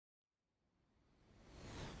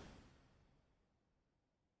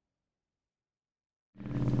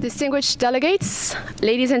Distinguished delegates,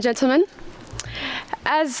 ladies and gentlemen,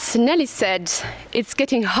 as Nelly said, it's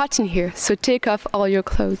getting hot in here, so take off all your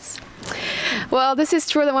clothes. Well, this is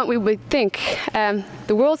truer than what we would think.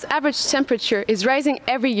 The world's average temperature is rising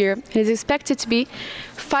every year and is expected to be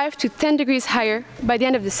 5 to 10 degrees higher by the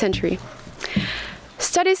end of the century.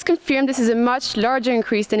 Studies confirm this is a much larger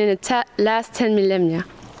increase than in the last 10 millennia.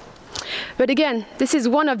 But again, this is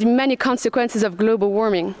one of the many consequences of global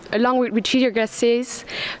warming, along with retreating glaciers,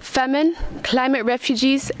 famine, climate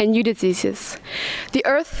refugees, and new diseases. The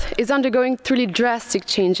Earth is undergoing truly drastic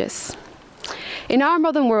changes. In our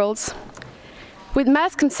modern world, with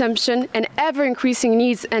mass consumption and ever-increasing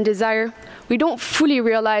needs and desire, we don't fully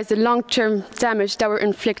realize the long-term damage that we're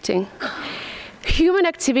inflicting. Human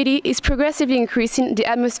activity is progressively increasing the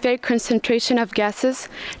atmospheric concentration of gases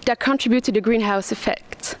that contribute to the greenhouse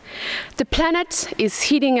effect. The planet is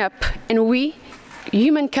heating up, and we,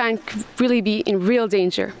 humankind, could really be in real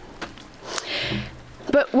danger.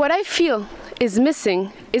 But what I feel is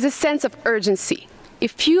missing is a sense of urgency.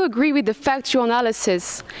 If you agree with the factual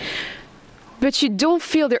analysis, but you don't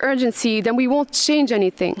feel the urgency, then we won't change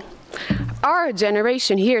anything. Our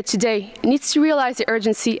generation here today needs to realize the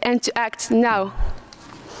urgency and to act now.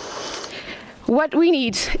 What we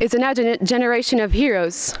need is another generation of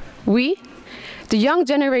heroes. We, the young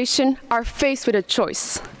generation, are faced with a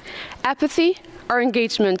choice: apathy or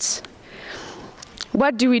engagement.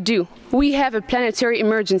 What do? We have a planetary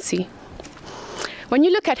emergency. When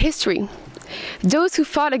you look at history, those who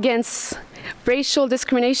fought against racial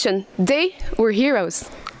discrimination, they were heroes.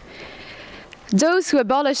 Those who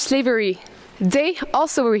abolished slavery, they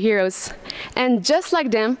also were heroes. And just like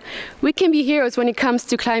them, we can be heroes when it comes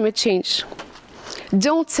to climate change.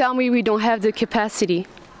 Don't tell me we don't have the capacity.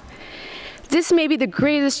 This may be the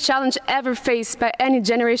greatest challenge ever faced by any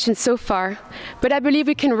generation so far, but I believe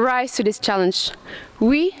we can rise to this challenge.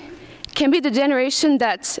 We can be the generation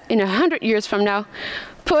that, in 100 years from now,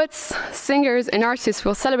 poets, singers, and artists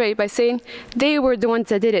will celebrate by saying they were the ones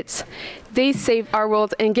that did it. They saved our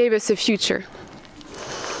world and gave us a future.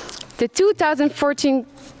 The 2014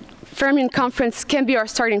 FerMUN conference can be our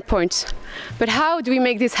starting point. But how do we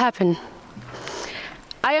make this happen?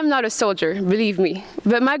 I am not a soldier, believe me,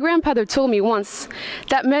 but my grandfather told me once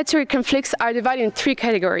that military conflicts are divided in 3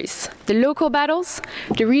 categories: the local battles,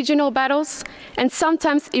 the regional battles, and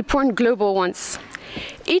sometimes important global ones.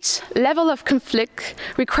 Each level of conflict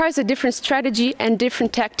requires a different strategy and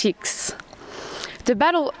different tactics. The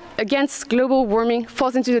battle against global warming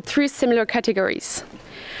falls into the 3 similar categories.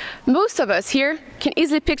 Most of us here can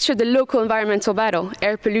easily picture the local environmental battle: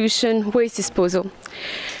 air pollution, waste disposal.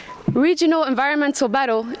 Regional environmental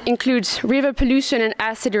battle includes river pollution and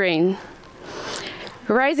acid rain.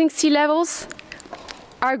 Rising sea levels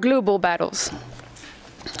are global battles.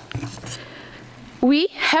 We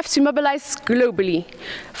have to mobilize globally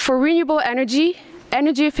for renewable energy,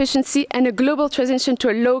 energy efficiency, and a global transition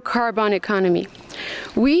to a low-carbon economy.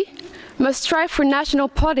 We must strive for national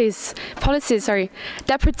policies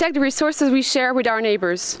that protect the resources we share with our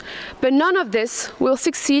neighbors. But none of this will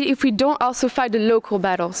succeed if we don't also fight the local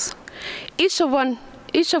battles. Each of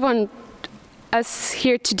us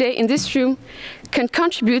here today in this room can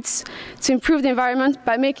contribute to improve the environment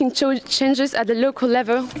by making changes at the local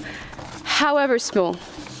level, however small.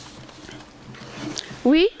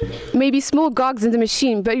 We may be small cogs in the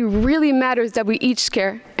machine, but it really matters that we each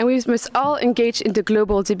care, and we must all engage in the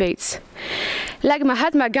global debates. Like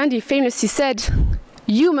Mahatma Gandhi famously said,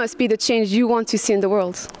 you must be the change you want to see in the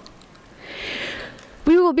world.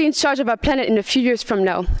 We will be in charge of our planet in a few years from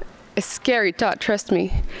now. A scary thought, trust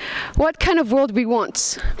me. What kind of world we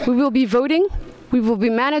want? We will be voting, we will be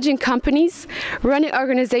managing companies, running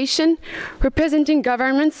organizations, representing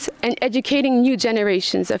governments, and educating new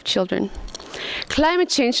generations of children. Climate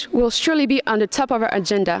change will surely be on the top of our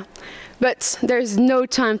agenda, but there is no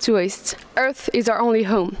time to waste. Earth is our only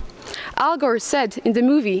home. Al Gore said in the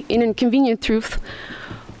movie, In Inconvenient Truth,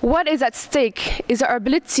 what is at stake is our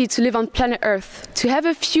ability to live on planet Earth, to have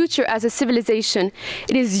a future as a civilization.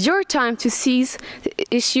 It is your time to seize the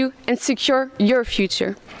issue and secure your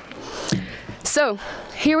future. So,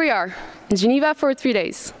 here we are, in Geneva for 3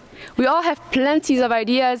 days. We all have plenty of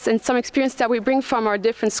ideas and some experience that we bring from our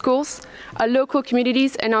different schools, our local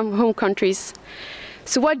communities, and our home countries.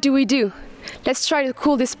 So what do? Let's try to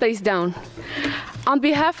cool this place down. On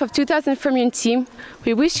behalf of 2000 FerMUN team,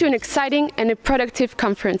 we wish you an exciting and a productive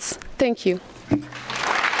conference. Thank you.